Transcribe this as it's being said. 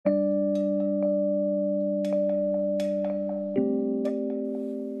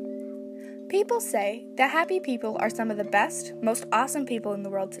People say that happy people are some of the best, most awesome people in the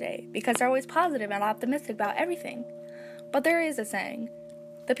world today because they're always positive and optimistic about everything. But there is a saying,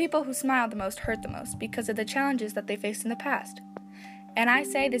 the people who smile the most hurt the most because of the challenges that they faced in the past. And I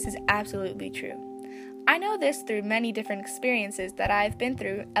say this is absolutely true. I know this through many different experiences that I've been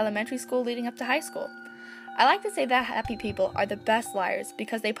through elementary school leading up to high school. I like to say that happy people are the best liars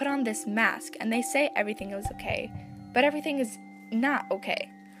because they put on this mask and they say everything is okay, but everything is not okay.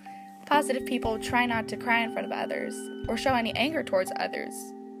 Positive people try not to cry in front of others or show any anger towards others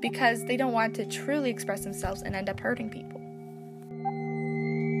because they don't want to truly express themselves and end up hurting people.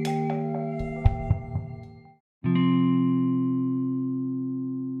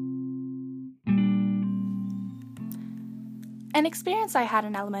 An experience I had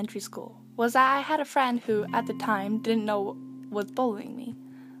in elementary school was that I had a friend who, at the time, didn't know was bullying me.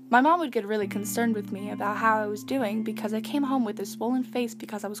 My mom would get really concerned with me about how I was doing because I came home with a swollen face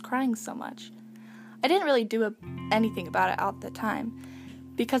because I was crying so much. I didn't really do anything about it at the time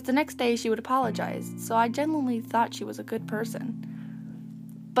because the next day she would apologize, so I genuinely thought she was a good person.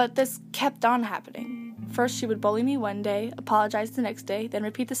 But this kept on happening. First she would bully me one day, apologize the next day, then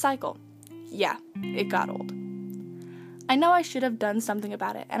repeat the cycle. Yeah, it got old. I know I should have done something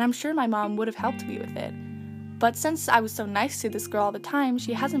about it, and I'm sure my mom would have helped me with it. But since I was so nice to this girl all the time,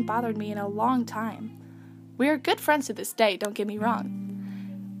 she hasn't bothered me in a long time. We are good friends to this day, don't get me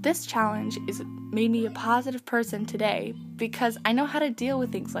wrong. This challenge has made me a positive person today because I know how to deal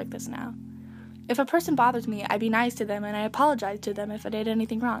with things like this now. If a person bothers me, I be nice to them and I apologize to them if I did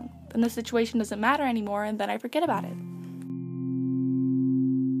anything wrong. Then the situation doesn't matter anymore and then I forget about it.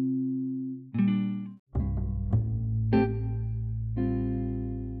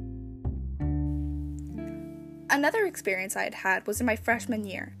 Another experience I had was in my freshman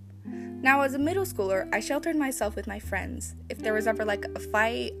year. Now, as a middle schooler, I sheltered myself with my friends. If there was ever a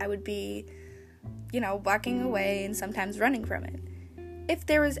fight, I would be, walking away and sometimes running from it. If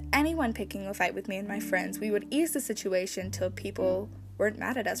there was anyone picking a fight with me and my friends, we would ease the situation till people weren't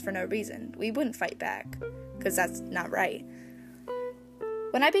mad at us for no reason. We wouldn't fight back, because that's not right.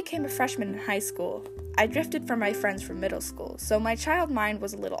 When I became a freshman in high school, I drifted from my friends from middle school, so my child mind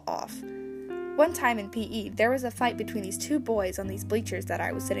was a little off. One time in PE, there was a fight between these two boys on these bleachers that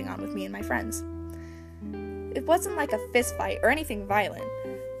I was sitting on with me and my friends. It wasn't like a fist fight or anything violent.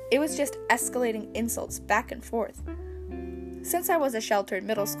 It was just escalating insults back and forth. Since I was a sheltered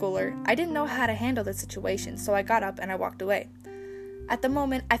middle schooler, I didn't know how to handle the situation, so I got up and I walked away. At the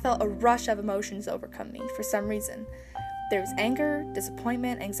moment, I felt a rush of emotions overcome me for some reason. There was anger,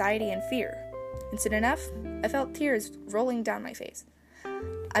 disappointment, anxiety, and fear. And soon enough, I felt tears rolling down my face.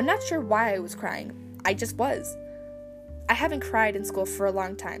 I'm not sure why I was crying. I just was. I haven't cried in school for a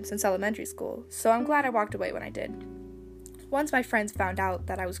long time, since elementary school, so I'm glad I walked away when I did. Once my friends found out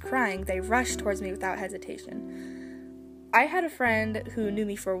that I was crying, they rushed towards me without hesitation. I had a friend who knew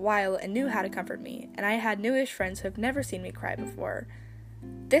me for a while and knew how to comfort me, and I had newish friends who have never seen me cry before.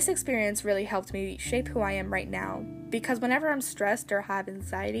 This experience really helped me shape who I am right now, because whenever I'm stressed or have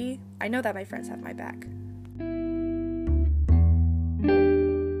anxiety, I know that my friends have my back.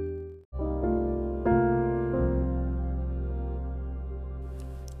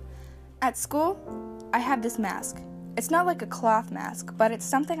 At school, I have this mask. It's not like a cloth mask, but it's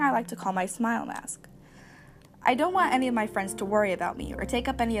something I like to call my smile mask. I don't want any of my friends to worry about me or take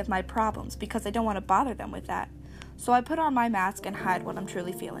up any of my problems because I don't want to bother them with that. So I put on my mask and hide what I'm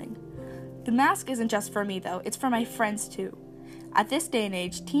truly feeling. The mask isn't just for me though, it's for my friends too. At this day and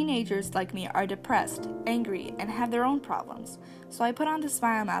age, teenagers like me are depressed, angry, and have their own problems. So I put on the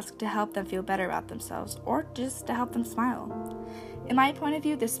smile mask to help them feel better about themselves or just to help them smile. In my point of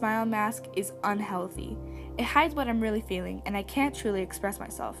view, the smile mask is unhealthy. It hides what I'm really feeling, and I can't truly express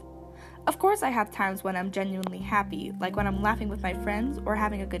myself. Of course, I have times when I'm genuinely happy, like when I'm laughing with my friends or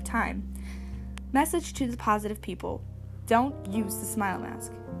having a good time. Message to the positive people: don't use the smile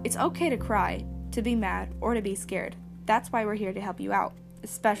mask. It's okay to cry, to be mad, or to be scared. That's why we're here to help you out,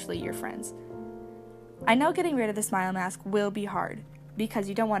 especially your friends. I know getting rid of the smile mask will be hard, because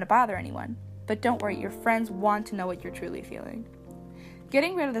you don't want to bother anyone, but don't worry, your friends want to know what you're truly feeling.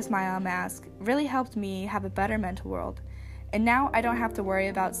 Getting rid of the smile mask really helped me have a better mental world, and now I don't have to worry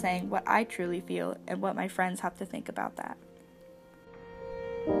about saying what I truly feel and what my friends have to think about that.